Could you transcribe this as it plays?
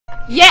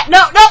Yeah,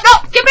 no!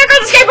 Get back on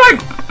the skateboard!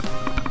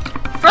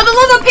 For the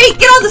love of Pete,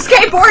 get on the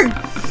skateboard!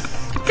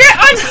 Get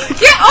on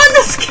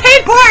the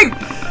skateboard!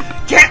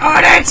 Get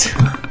on it!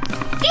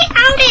 Get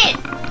on it!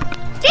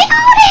 Get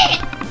on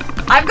it!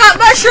 I've got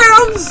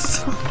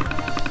mushrooms!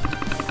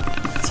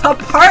 It's a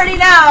party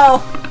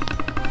now!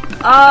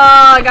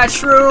 Ah, I got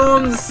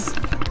shrooms!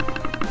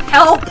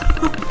 Help!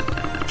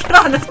 Get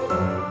on this!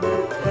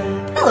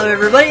 Hello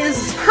everybody, this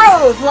is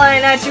Crow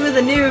flying at you with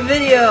a new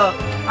video!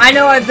 I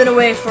know I've been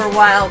away for a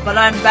while, but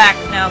I'm back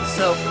now,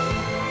 so,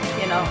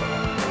 you know.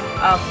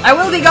 I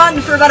will be gone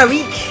for about a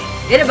week,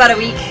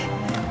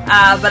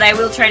 but I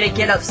will try to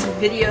get up some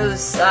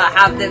videos,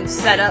 have them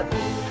set up.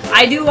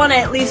 I do want to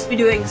at least be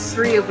doing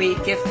 3 a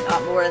week, if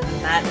not more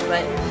than that,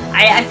 but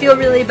I feel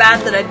really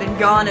bad that I've been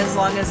gone as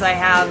long as I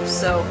have,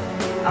 so,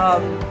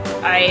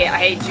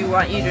 I do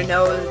want you to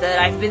know that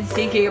I've been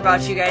thinking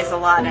about you guys a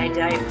lot.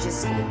 I've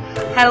just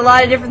had a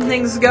lot of different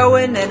things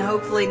going, and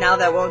hopefully now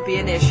that won't be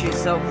an issue,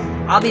 so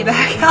I'll be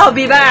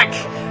back.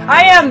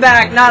 I am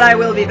back, not I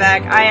will be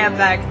back. I am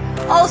back.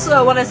 Also,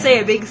 I want to say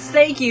a big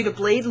thank you to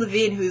Blade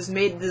Levine, who's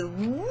made the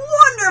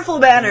wonderful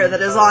banner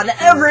that is on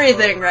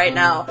everything right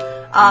now.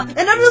 And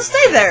I'm gonna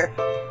stay there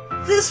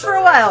this for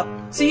a while.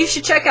 So you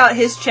should check out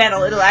his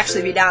channel. It'll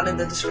actually be down in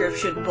the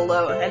description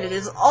below, and it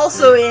is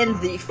also in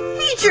the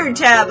featured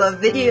tab of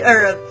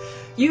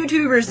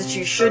YouTubers that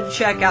you should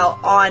check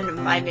out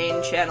on my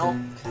main channel.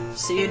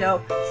 So you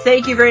know,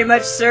 thank you very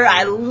much, sir.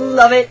 I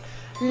love it.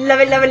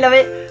 Love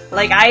it.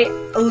 Like, I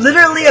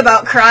literally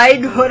about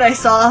cried when I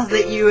saw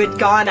that you had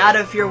gone out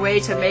of your way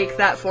to make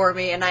that for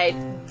me, and I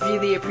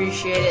really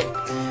appreciate it.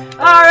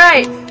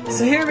 Alright,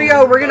 so here we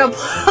go. We're gonna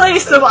play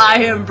some I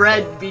Am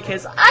Bread,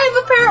 because I've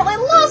apparently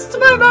lost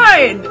my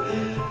mind!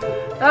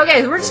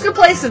 Okay, so we're just gonna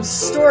play some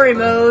story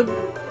mode.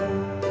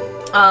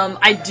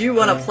 I do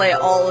want to play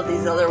all of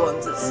these other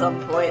ones at some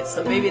point,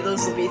 so maybe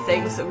those will be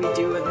things that we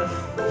do in the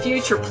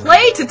future.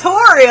 Play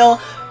tutorial!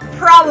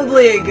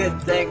 Probably a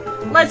good thing.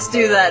 Let's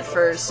do that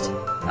first.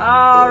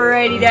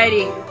 Alrighty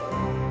dighty.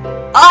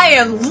 I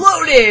am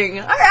loading!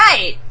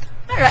 Alright!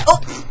 Alright.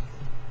 Oh!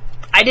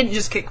 I didn't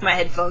just kick my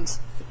headphones.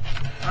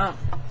 Oh.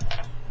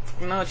 I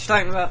don't know what you're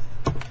talking about.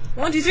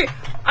 1, 2, 3.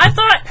 I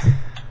thought...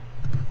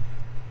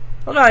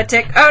 Hold on a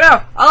tick. Oh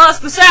no! I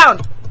lost the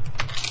sound!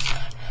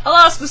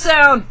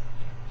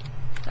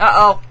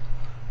 Uh-oh.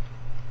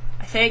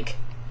 I think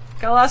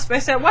I lost my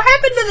sound. What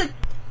happened to the...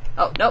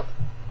 Oh, nope.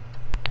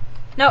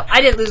 No,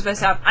 I didn't lose my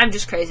sound. I'm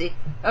just crazy.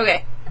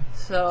 Okay.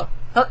 So...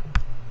 Nope.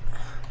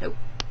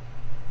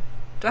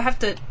 Do I have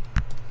to...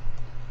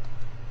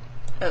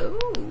 Oh,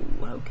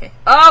 okay.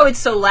 Oh, it's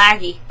so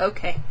laggy.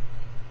 Okay.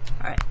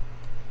 Alright.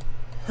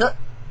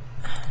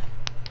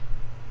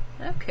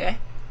 Okay.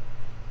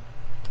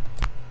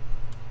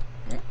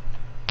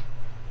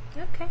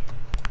 Okay.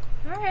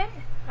 Alright.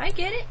 I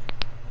get it.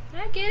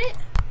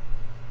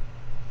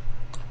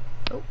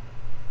 Oh.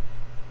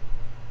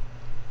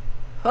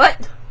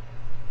 What?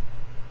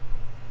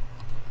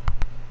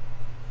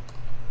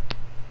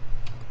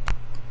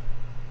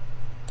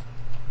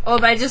 Oh,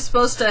 am I just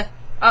supposed to...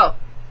 Oh.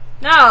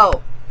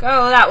 No!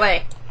 Go that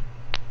way.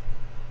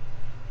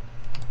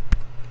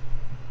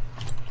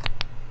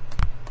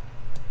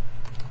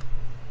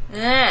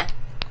 Eh.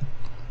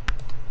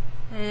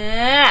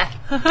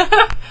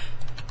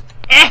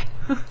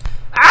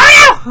 Oh,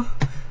 no!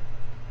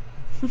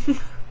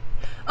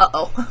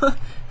 Uh-oh.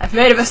 I've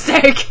made a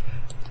mistake.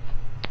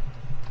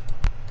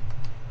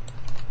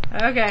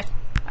 Okay.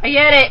 I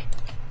get it.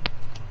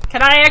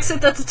 Can I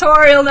exit the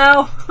tutorial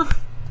now?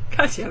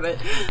 God damn it.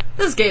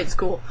 This game's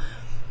cool.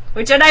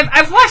 And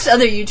I've watched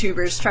other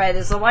YouTubers try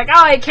this. I'm like,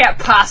 oh, it can't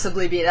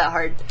possibly be that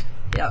hard.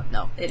 Yeah,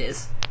 no, it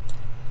is.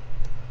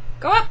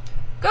 Go up!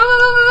 Go!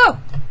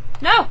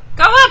 No!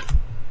 Go up!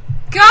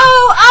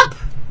 Go up!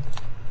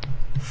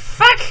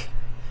 Fuck!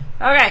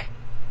 Okay.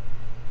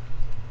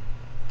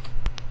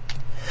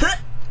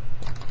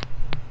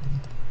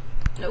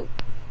 Nope.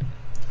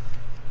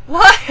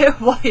 What?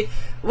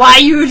 Why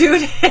you do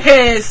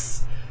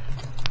this?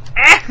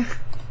 Ah!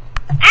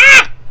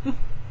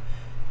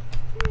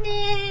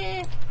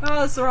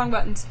 Oh, that's the wrong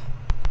buttons.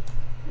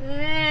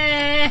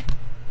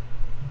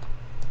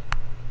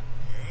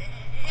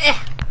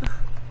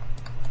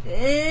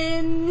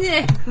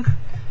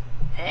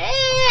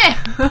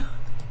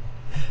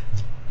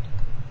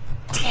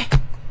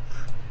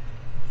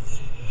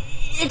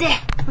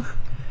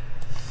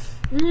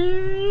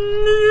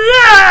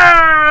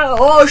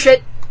 Oh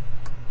shit!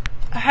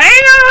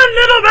 Hang on,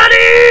 little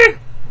buddy!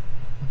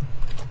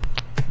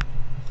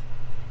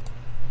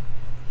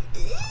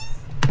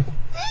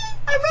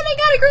 I'm running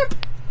out of grip!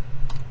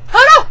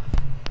 Oh no!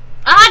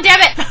 Ah,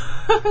 damn it!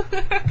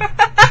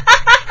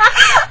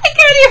 I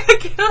can't even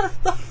get out of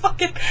the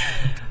fucking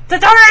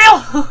tutorial!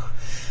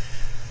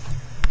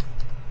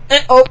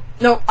 Oh,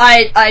 no,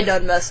 I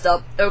done messed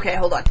up. Okay,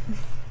 hold on.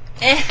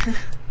 Get out of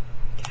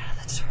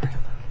the tutorial.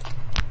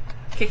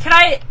 Okay,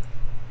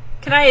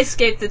 can I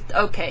escape the...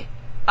 Okay.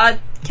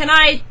 Can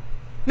I...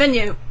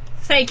 Menu.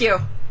 Thank you.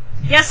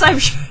 Yes, I'm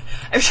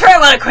sure I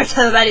want to quit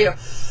the menu.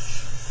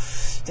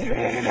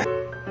 The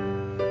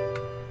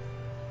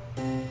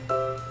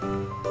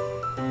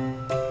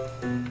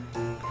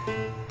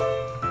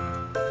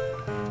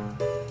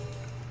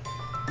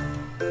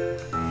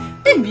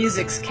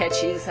music's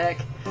catchy as heck.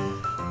 So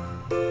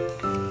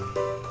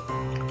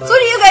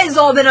what have you guys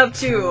all been up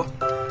to?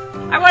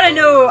 I wanna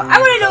know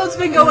what's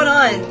been going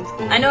on.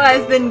 I know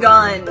I've been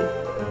gone,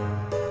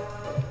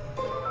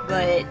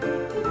 but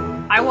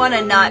I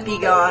wanna not be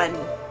gone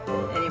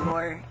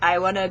anymore. I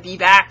wanna be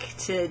back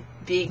to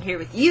being here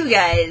with you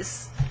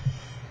guys,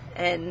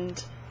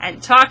 and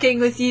talking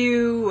with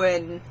you,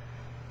 and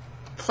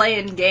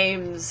playing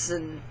games,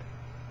 and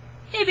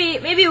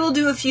maybe we'll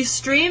do a few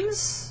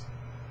streams.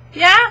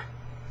 Yeah?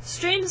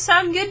 Streams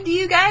sound good to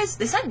you guys?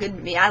 They sound good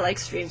to me. I like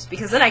streams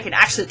because then I can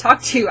actually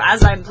talk to you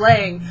as I'm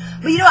playing.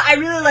 But you know, I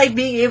really like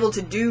being able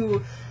to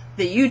do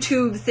the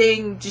YouTube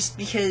thing just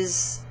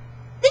because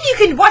then you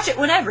can watch it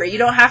whenever. You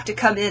don't have to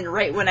come in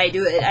right when I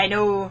do it. I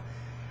know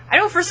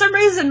for some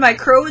reason my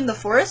Crow in the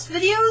Forest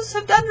videos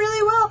have done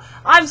really well.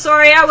 I'm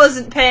sorry, I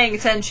wasn't paying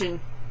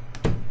attention.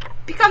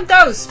 Become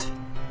toast.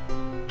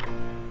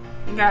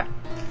 Okay.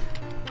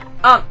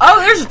 Oh,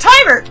 there's a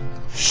timer!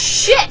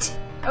 Shit!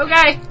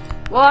 Okay.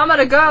 Well, I'm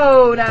gonna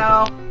go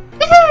now.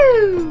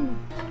 Woohoo!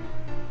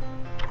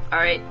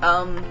 Alright,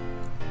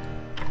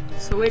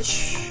 so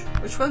which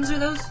ones are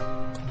those?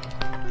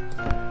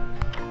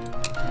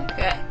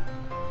 Okay.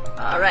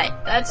 Alright,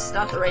 that's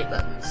not the right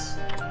buttons.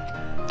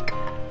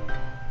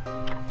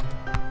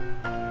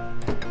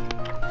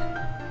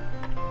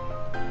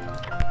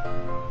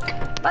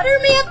 Butter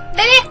me up,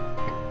 baby!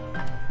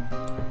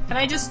 Can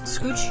I just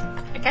scooch?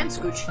 I can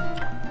scooch.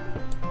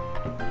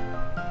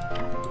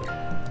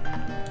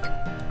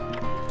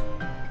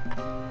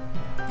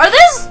 Are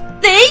those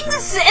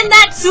things in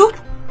that soup?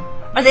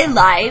 Are they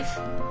live?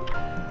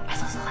 Are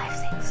those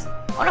live things?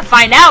 I wanna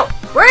find out!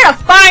 We're gonna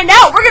find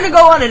out! We're gonna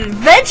go on an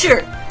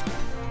adventure!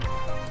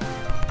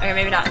 Okay,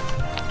 maybe not.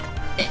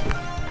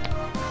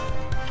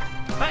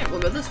 Fine,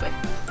 we'll go this way.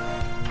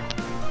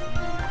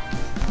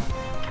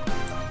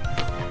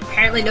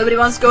 Apparently nobody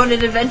wants to go on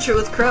an adventure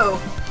with Crow.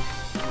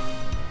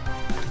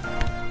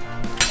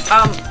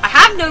 I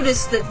have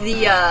noticed that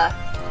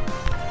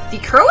the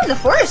Crow in the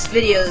Forest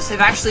videos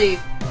have actually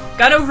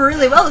got over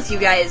really well with you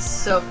guys,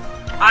 so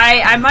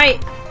I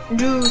might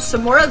do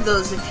some more of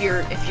those if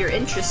you're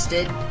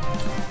interested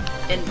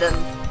in them.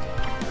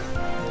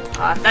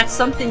 If that's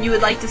something you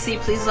would like to see,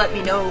 please let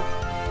me know.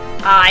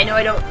 I know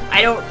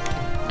I don't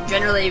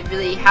generally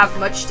really have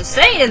much to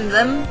say in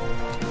them,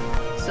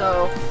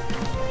 so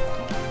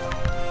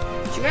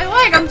but you guys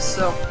like them.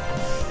 So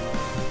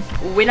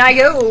when I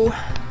go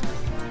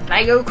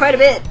quite a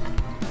bit.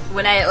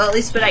 Well, at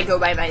least when I go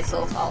by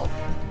myself, I'll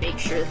make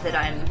sure that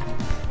I'm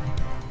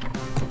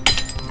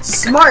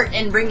smart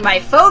and bring my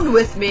phone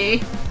with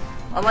me,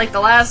 unlike the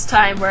last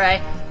time where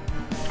I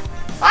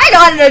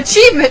got an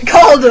achievement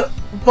called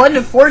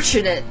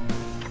Bunfortunate.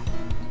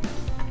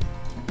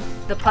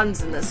 The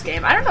puns in this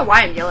game. I don't know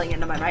why I'm yelling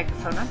into my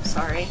microphone. I'm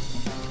sorry.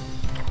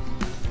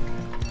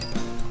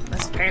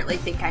 Must apparently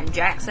think I'm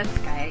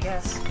Jacksepticeye, I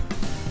guess.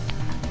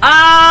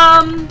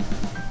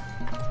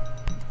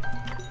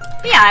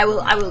 Yeah,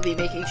 I will be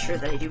making sure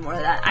that I do more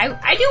of that. I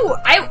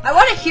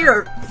want to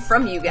hear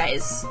from you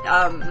guys.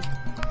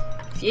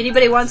 If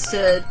anybody wants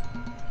to,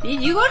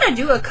 you want to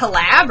do a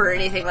collab or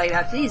anything like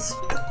that, please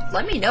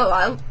let me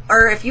know.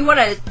 Or if you want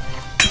to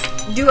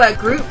do a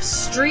group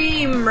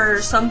stream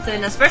or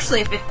something,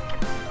 especially if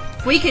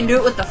we can do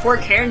it with the For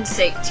Karen's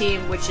Sake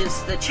team, which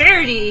is the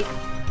charity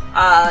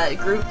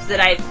group that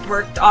I've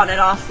worked on and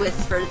off with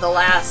for the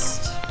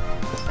last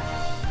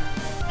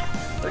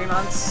 3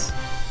 months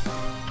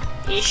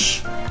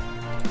ish.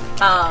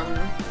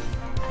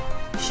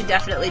 Should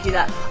definitely do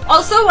that.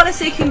 Also, want to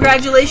say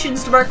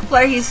congratulations to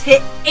Markiplier. He's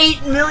hit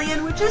 8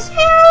 million, which is huge!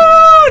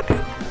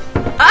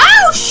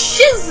 Oh,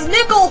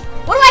 shiznickel!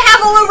 What do I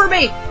have all over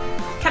me?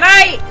 Can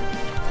I...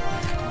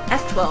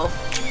 F12.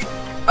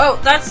 Oh,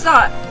 that's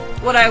not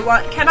what I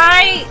want. Can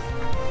I...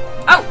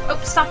 Oh,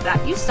 stop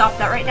that. You stop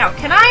that right now.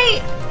 Can I...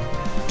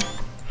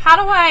 How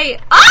do I...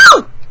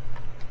 Oh!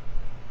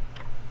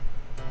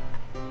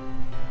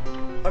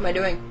 What am I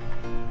doing?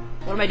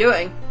 What am I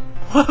doing?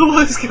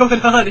 What's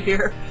going on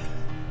here?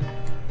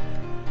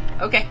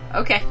 Okay.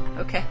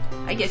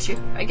 I get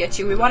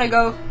you. We want to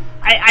go...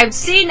 I've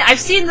seen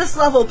this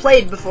level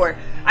played before.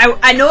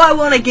 I know I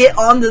want to get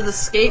onto the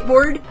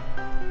skateboard,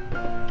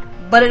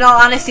 but in all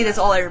honesty, that's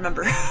all I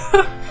remember.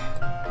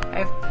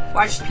 I've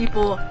watched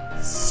people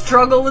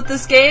struggle with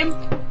this game.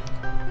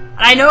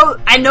 I know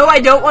I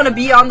don't want to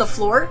be on the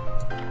floor.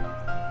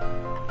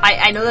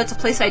 I know that's a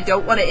place I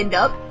don't want to end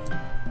up.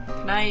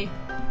 Can I...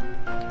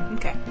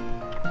 Okay.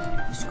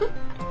 Scoot.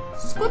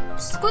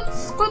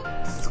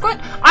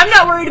 I'm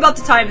not worried about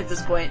the time at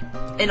this point,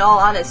 in all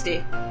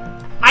honesty.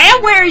 I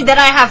am worried that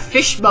I have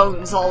fish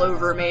bones all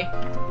over me.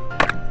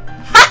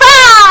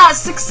 Haha!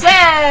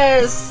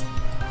 Success!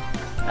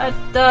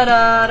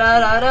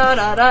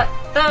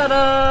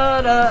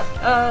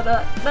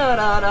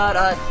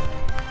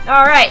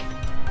 Alright.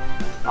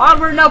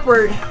 Onward and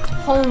upward.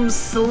 home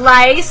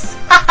slice.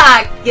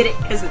 Haha, get it?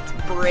 Because it's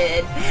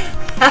bread.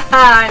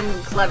 Haha,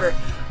 I'm clever.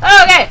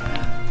 Okay.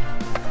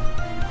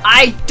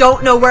 I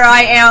don't know where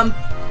I am.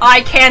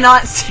 I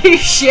cannot see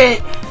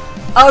shit.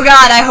 Oh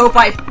god, I hope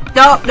I...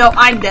 No,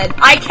 I'm dead.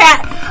 I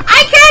can't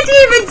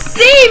even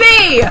see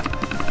me!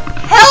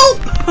 Help!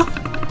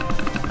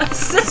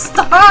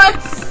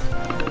 Assistance!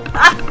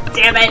 Ah,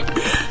 damn it.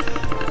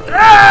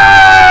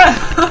 Ah!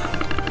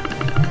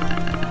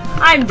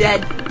 I'm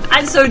dead.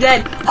 I'm so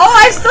dead. Oh,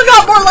 I've still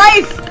got more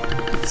life!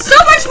 So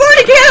much more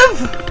to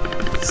give!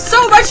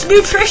 So much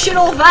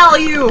nutritional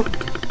value!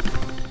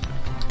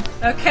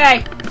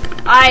 Okay.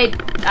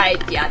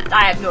 Yeah,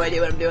 I have no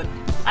idea what I'm doing.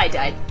 I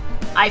died.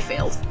 I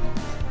failed.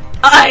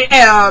 I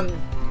am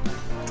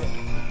dead.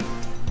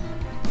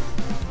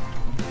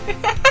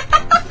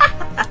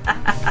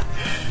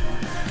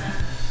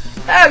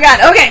 Oh god,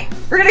 okay.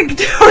 We're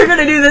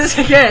gonna do this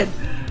again.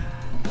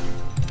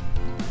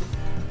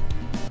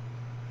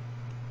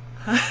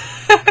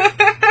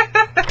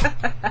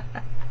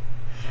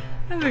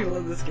 I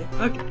love this game.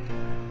 Okay. And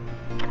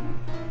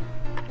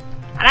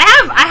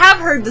I have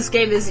heard this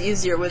game is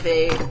easier with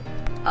a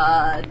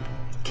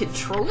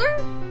controller?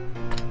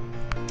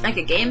 Like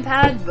a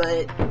gamepad,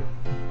 but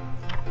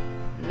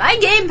my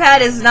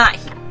gamepad is not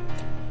here.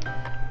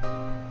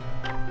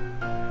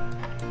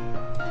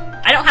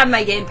 I don't have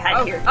my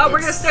gamepad here. Oh, we're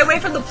gonna stay away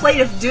from the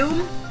plate of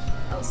doom?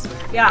 Elsewhere.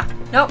 Yeah.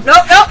 Nope.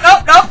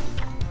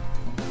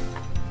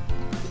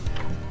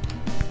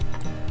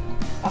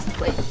 Off the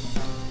plate.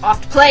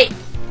 Off the plate!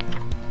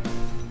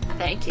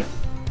 Thank you.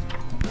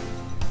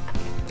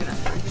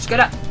 Just get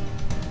up.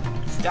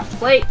 Just off the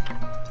plate.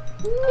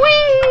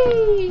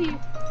 Whee!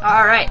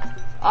 Alright.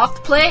 Off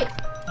the plate.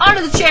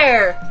 Onto the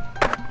chair.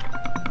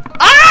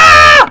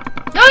 Ah!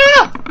 No!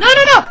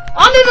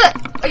 Onto the...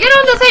 Get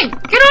on the thing!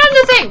 Get on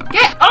the thing!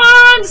 Get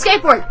on the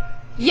skateboard!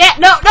 Yeah,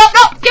 no!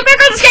 Get back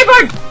on the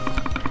skateboard!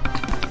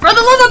 For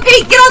the love of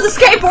Pete, get on the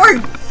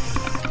skateboard!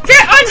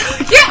 Get on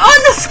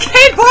the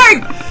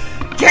skateboard!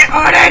 Get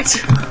on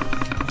it!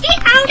 Get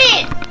on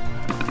it!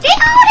 Get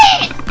on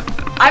it!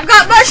 I've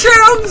got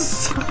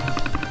mushrooms!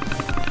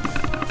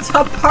 It's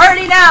a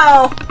party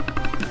now!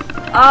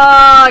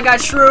 Ah, I got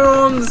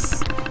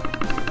shrooms!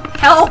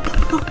 Help!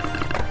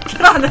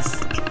 Get on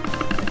this!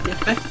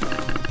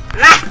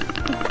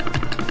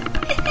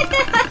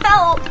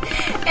 Help!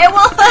 It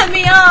won't let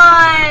me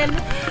on!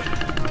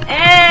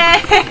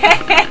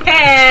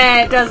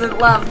 It doesn't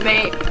love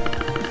me.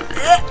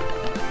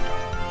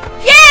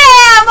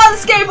 Yeah! I'm on the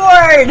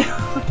skateboard!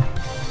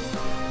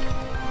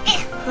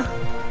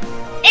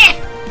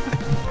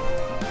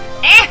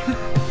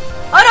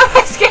 Oh no,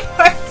 my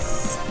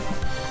skateboard's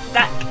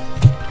stuck.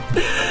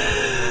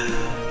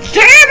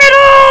 Damn it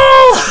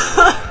all!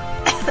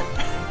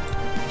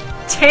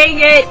 Dang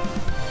it!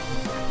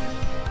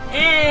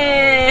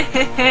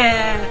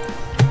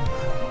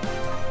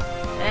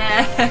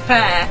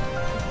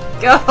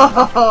 Go!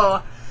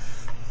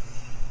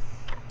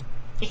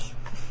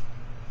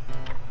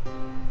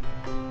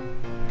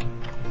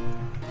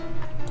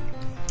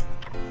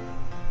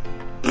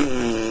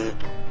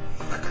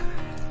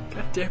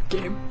 Goddamn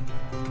game.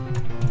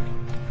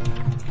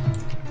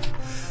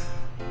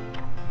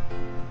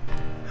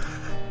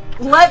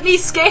 Let me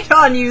skate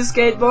on you,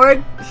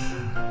 skateboard!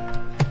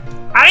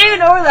 I don't even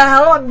know where the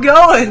hell I'm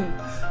going!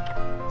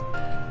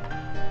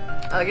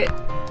 Okay.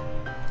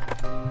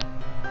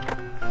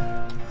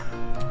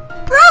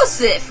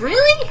 Broseph,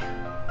 really?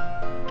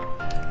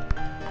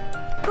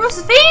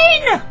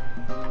 Brosephine!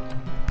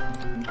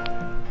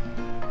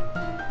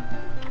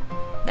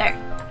 There.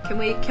 Can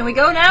we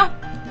go now?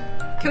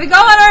 Can we go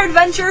on our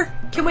adventure?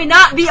 Can we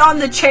not be on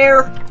the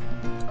chair?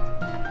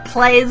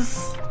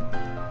 Please.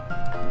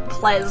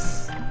 Please.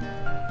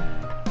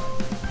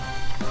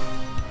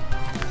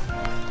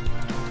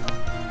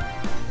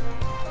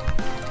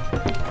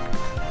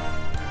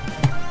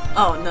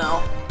 Oh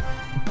no.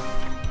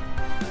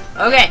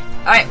 Okay,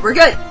 alright, we're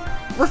good.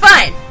 We're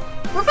fine.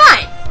 We're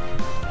fine.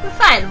 We're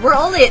fine. We're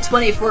only at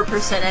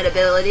 24%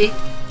 edibility.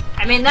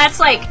 I mean, that's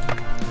like...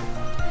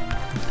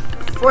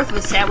 fourth of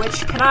a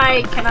sandwich. Can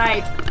I...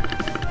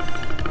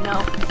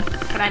 No.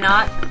 Can I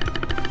not?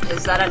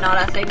 Is that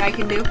not a thing I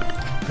can do?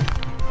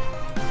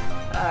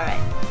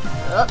 Alright.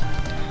 Up.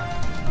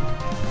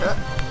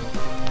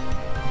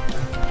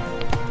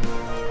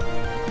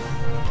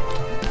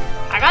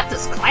 I got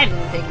this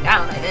climbing thing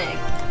down, I think.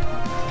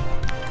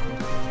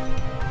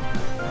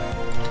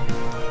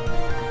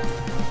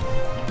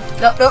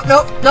 Nope.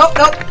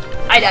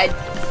 I died.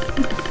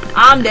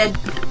 I'm dead.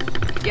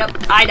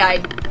 Yep, I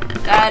died.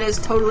 That is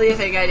totally a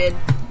thing I did.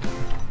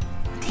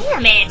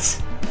 Damn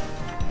it!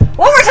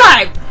 One more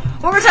time!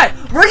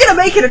 We're gonna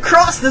make it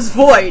across this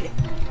void!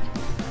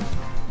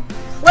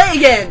 Play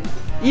again!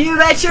 You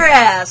bet your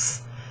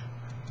ass!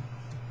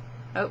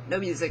 Oh, no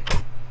music.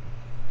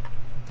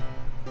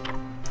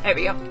 There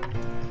we go.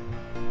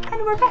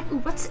 And we're back. Ooh,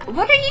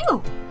 what are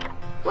you?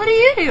 What do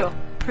you do?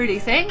 Pretty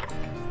thing.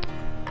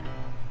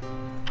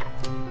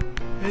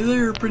 Hey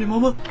there, pretty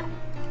mama.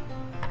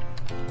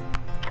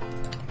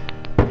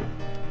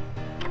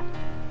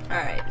 Alright.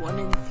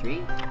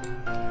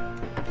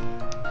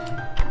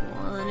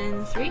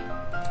 3.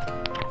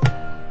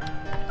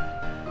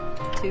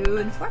 2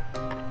 and 4.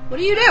 What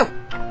do you do?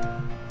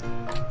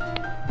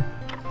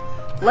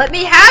 Let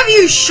me have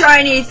you,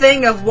 shiny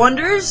thing of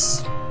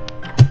wonders!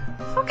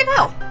 Fucking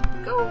hell.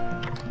 Go.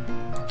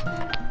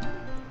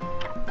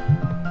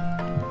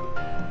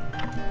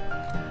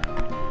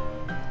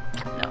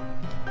 No.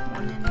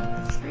 1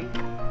 and 3.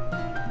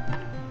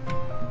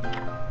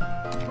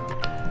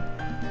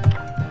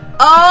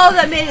 Oh,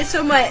 that made it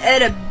so my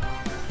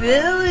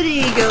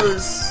edibility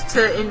goes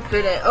to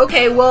infinite.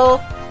 Okay,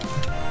 well,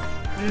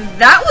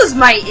 that was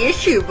my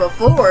issue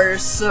before,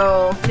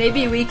 so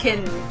maybe we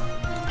can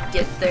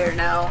get there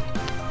now.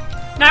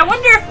 Now I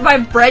wonder if my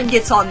bread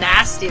gets all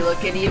nasty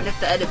looking even if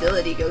the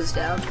edibility goes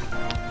down.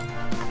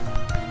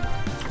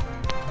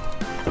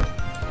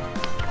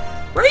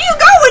 Where are you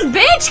going,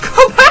 bitch?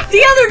 Go back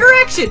the other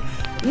direction!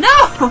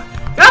 No! Go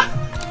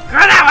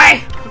that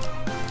way!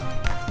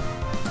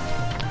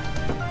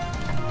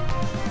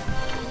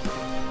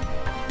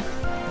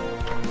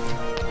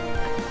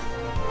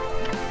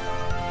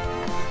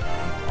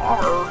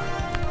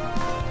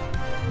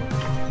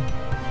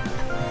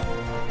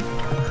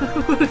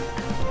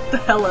 What the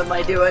hell am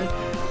I doing?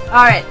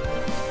 Alright.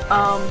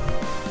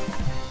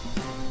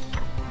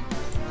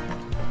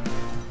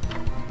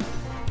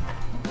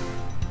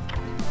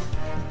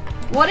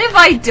 What have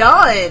I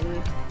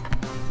done?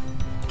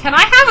 Can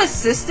I have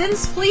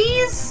assistance,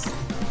 please?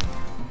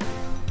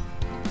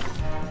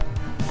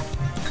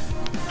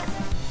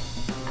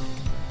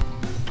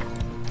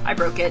 I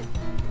broke it.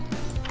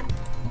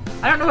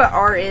 I don't know what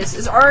R is.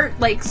 Is R,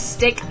 like,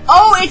 stick?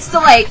 Oh, it's the,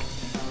 like,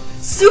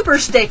 super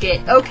stick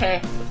it.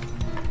 Okay.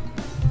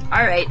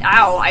 Alright.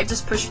 Ow, I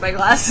just pushed my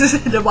glasses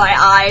into my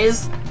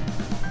eyes.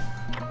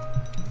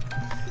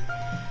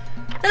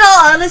 In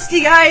all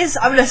honesty, guys,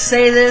 I'm gonna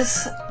say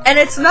this, and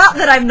it's not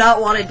that I've not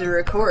wanted to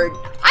record.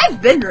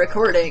 I've been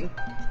recording.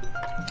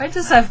 I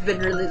just have been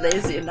really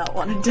lazy and not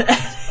wanting to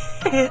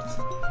edit.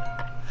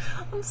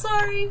 I'm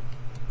sorry.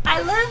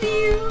 I love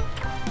you.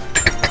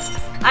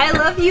 I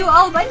love you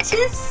all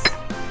bunches.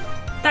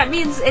 That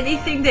means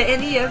anything to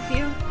any of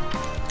you.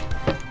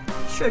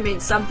 Sure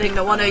means something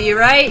to one of you,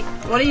 right?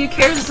 One of you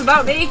cares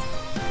about me?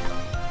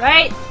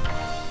 Right?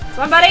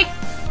 Somebody?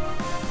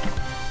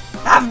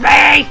 Love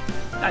me!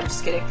 No, I'm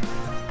just kidding.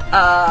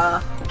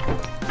 I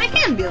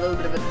can be a little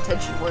bit of an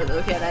attention whore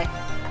though, can't I?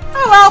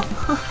 Oh well!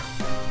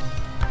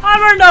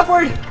 Onward and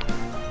upward!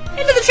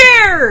 Into the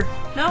chair!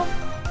 No?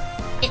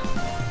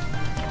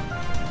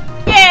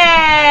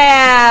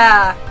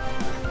 Yeah!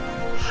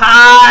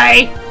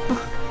 Hi!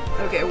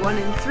 Okay, 1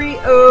 and 3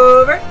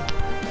 over.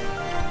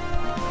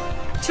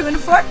 2 and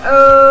 4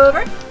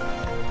 over.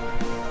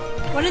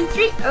 1 and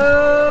 3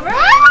 over.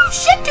 Oh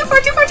shit! 2, 4,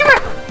 2, 4, 2,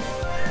 4!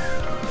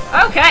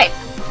 Okay.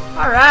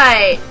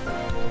 Alright.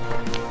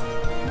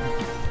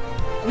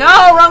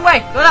 No, wrong way!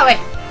 Go that way!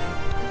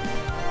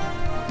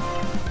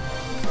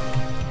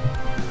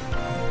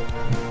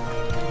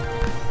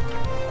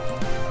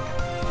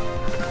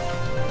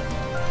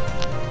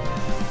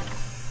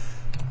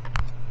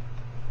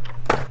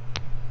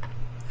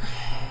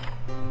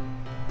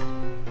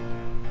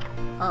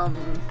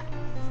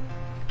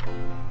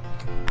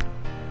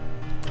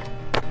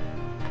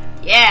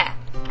 Yeah.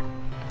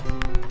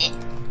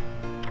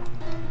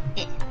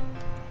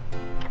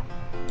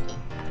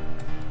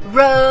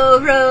 Row,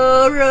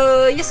 row,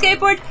 row your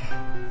skateboard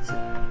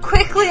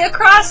quickly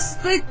across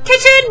the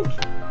kitchen.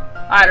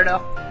 I don't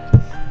know.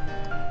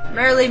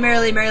 Merrily,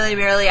 merrily, merrily,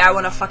 merrily, I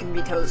want to fucking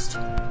be toast.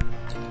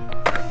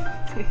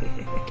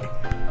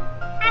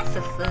 That's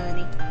so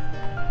funny.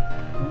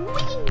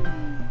 Whee!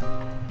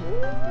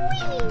 Whee!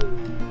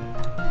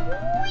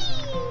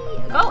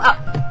 Whee! Go up.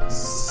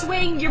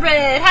 Swing your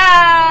bread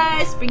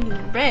high. Swing your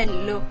bread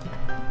low.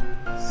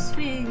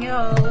 Swing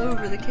all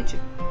over the kitchen.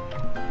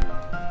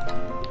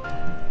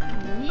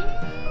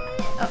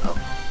 Uh-oh.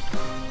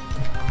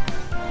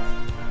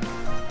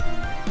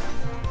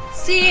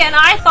 See, and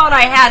I thought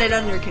I had it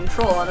under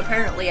control, and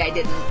apparently I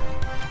didn't.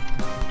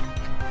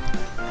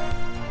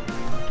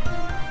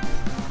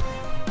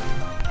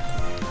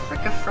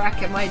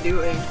 Frick-a-frack am I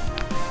doing?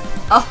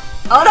 Oh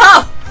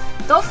no!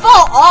 Don't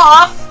fall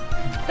off!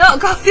 No,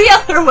 go the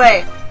other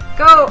way!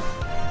 Go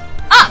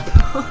up!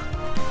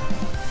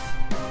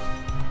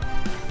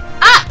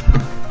 Up!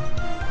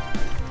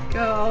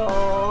 Go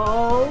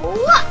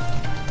up!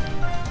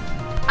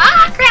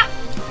 Ah, crap!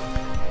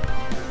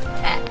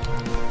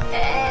 Go!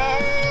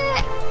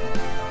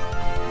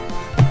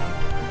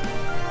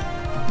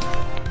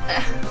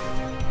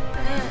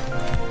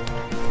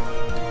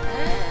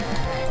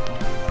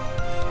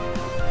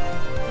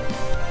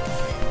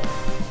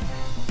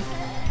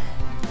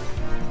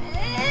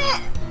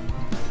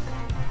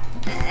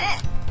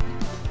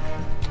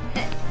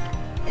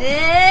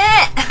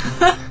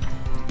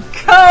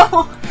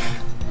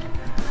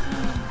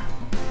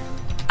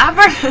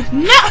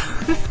 No!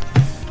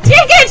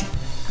 Take it!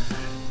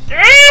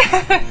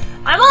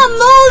 I'm all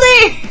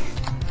moldy!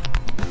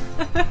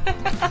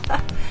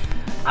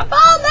 I'm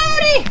all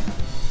moldy!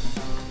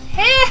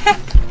 Help!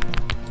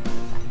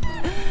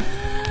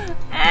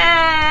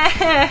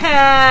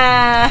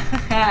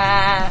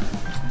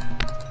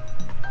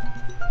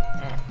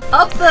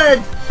 Up the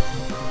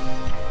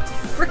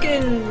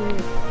frickin'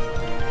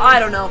 I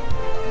don't know.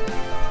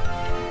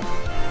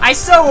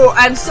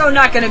 I'm so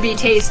not gonna be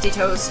Tasty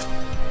Toast.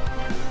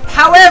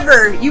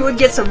 However, you would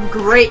get some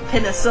great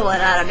penicillin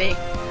out of me.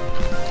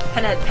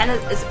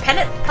 Is it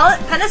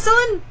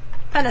penicillin?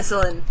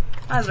 Penicillin.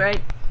 I was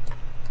right.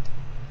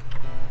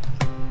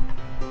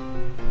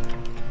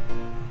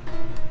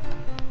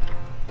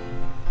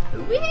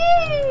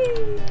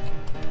 Whee!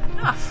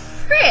 Ah,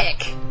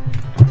 frick!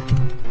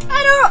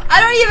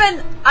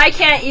 I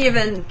can't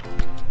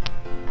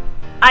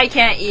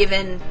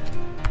even.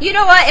 You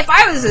know what? If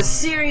I was a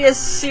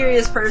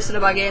serious person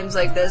about games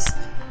like this,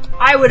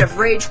 I would have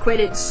rage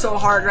quitted so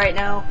hard right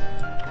now.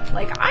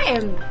 Like, I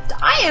am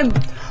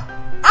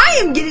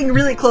getting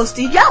really close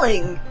to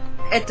yelling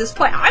at this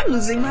point. I'm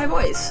losing my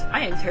voice.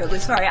 I am terribly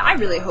sorry. I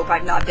really hope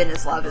I've not been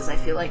as loud as I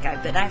feel like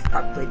I've been. I've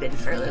probably been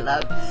fairly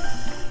loud.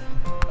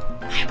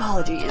 My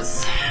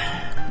apologies.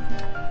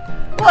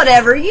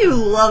 Whatever, you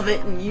love it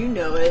and you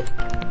know it.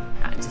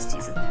 I'm just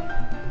teasing.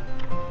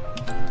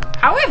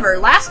 However,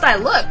 last I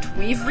looked,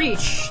 we've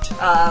reached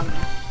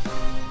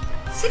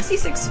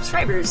 66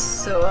 subscribers,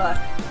 so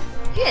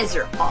you guys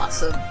are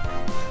awesome.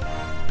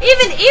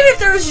 Even if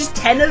there was just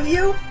 10 of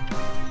you,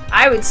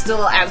 I would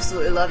still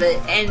absolutely love it.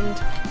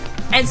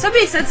 And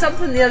somebody said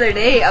something the other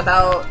day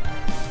about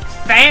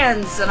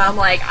fans, and I'm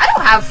like, I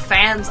don't have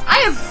fans, I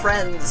have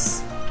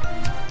friends.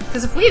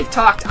 Because if we've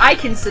talked, I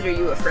consider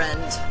you a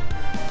friend.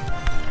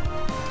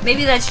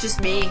 Maybe that's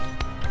just me.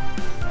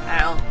 I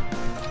don't know.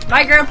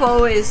 My grandpa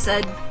always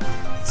said,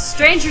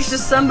 stranger's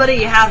just somebody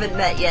you haven't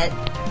met yet.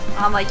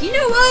 I'm like, you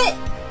know what?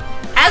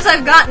 As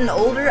I've gotten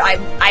older,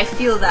 I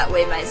feel that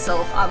way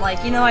myself. I'm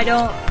like, you know, I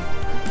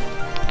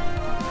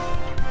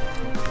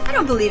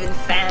don't believe in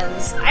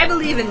fans. I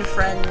believe in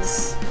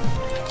friends.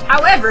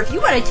 However, if you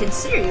want to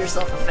consider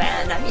yourself a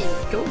fan, I mean,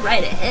 go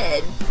right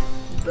ahead.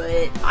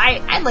 But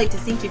I'd like to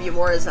think of you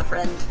more as a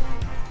friend.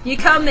 You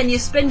come and you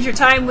spend your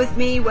time with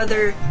me,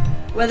 whether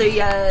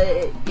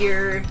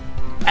you're,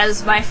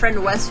 as my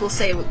friend Wes will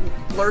say,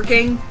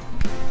 lurking.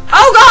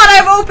 Oh god,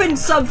 I've opened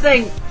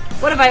something!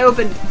 What have I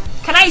opened?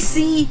 Can I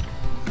see?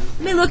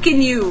 Let me look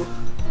in you.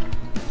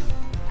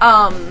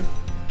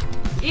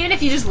 Even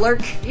if you just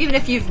lurk, even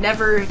if you've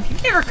never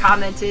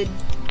commented,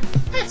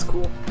 that's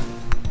cool.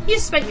 You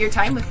spent your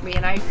time with me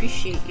and I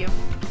appreciate you.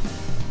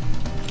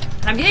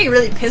 I'm getting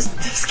really pissed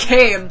at this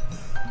game.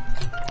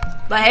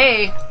 But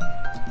hey,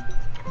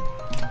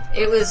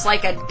 it was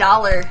like $1,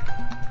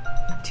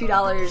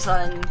 $2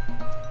 on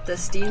the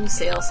Steam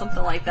sale,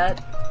 something like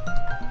that.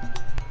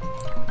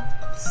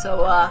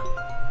 So,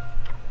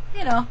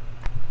 you know,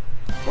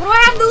 what do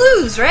I have to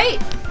lose, right?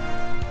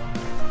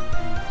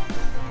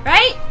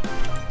 Right?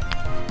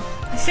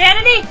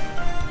 Sanity?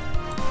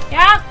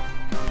 Yeah?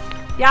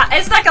 Yeah,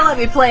 it's not gonna let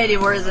me play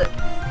anymore, is it?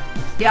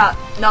 Yeah,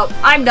 no,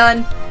 I'm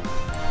done.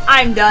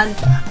 I'm done.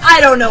 I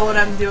don't know what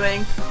I'm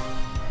doing.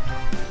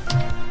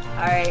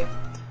 Alright.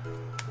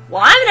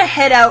 Well, I'm gonna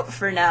head out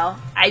for now.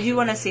 I do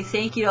want to say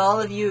thank you to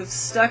all of you who've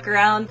stuck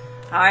around.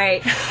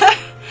 Alright.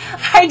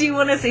 I do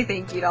want to say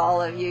thank you to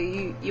all of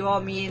you. You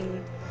all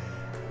mean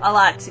a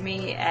lot to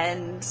me,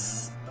 and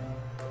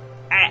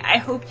I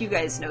hope you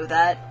guys know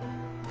that.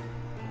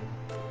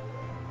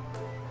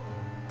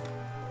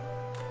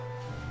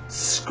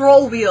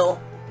 Scroll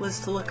wheel was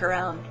to look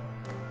around,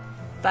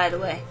 by the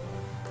way.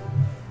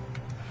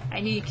 I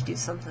knew you could do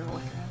something to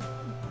look around.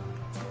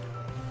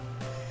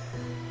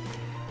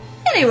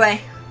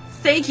 Anyway,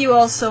 thank you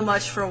all so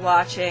much for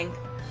watching.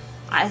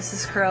 This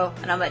is Crow,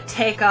 and I'm gonna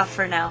take off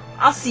for now.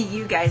 I'll see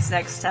you guys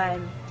next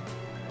time.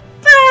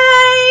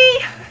 Bye!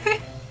 There's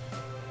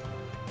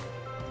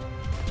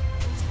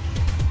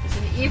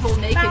an evil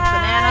naked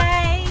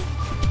banana.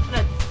 I'm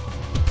gonna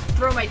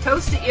throw my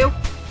toast at you.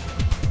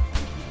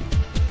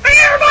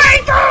 Fear my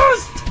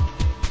toast!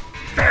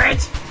 Fear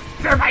it!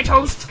 Fear my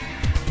toast!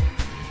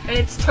 And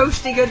it's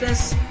toasty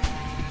goodness.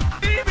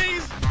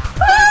 Babies!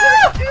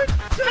 Ah!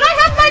 Can I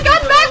have my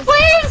gun back,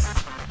 please?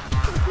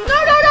 No,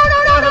 no, no,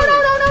 no, no, no, no,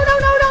 no, no, no,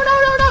 no, no, no,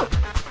 no, no!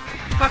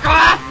 Fuck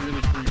off!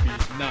 Really creepy.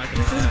 Not gonna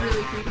This is lie.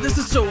 really creepy. This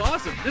is so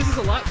awesome. This is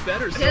a lot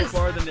better so is.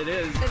 far than it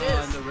is It on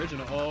is. the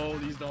original. Oh,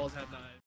 these dolls have knives.